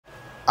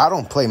I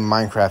don't play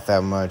Minecraft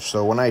that much,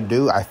 so when I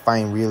do, I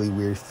find really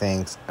weird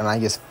things, and I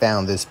just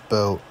found this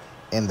boat,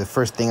 and the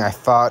first thing I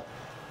thought,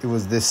 it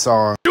was this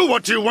song. Do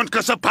what you want,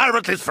 'cause a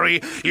pirate is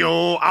free.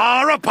 You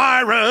are a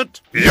pirate.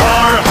 You're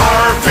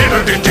our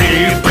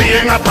fiddle-dee-dee.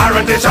 Being a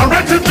pirate is a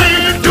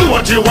right-to-be. Do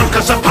what you want,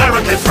 'cause a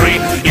pirate is free.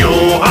 You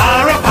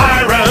are a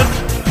pirate.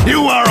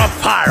 You are a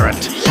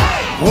pirate.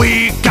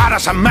 We got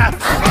us a map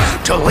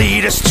to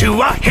lead us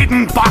to a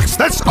hidden box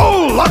that's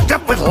all locked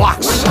up with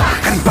locks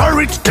and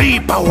buried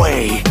deep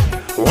away.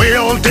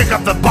 We'll dig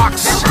up the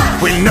box.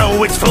 We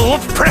know it's full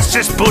of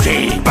precious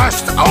booty.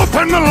 Burst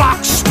open the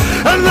locks,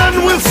 and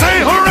then we'll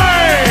say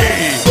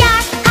hooray!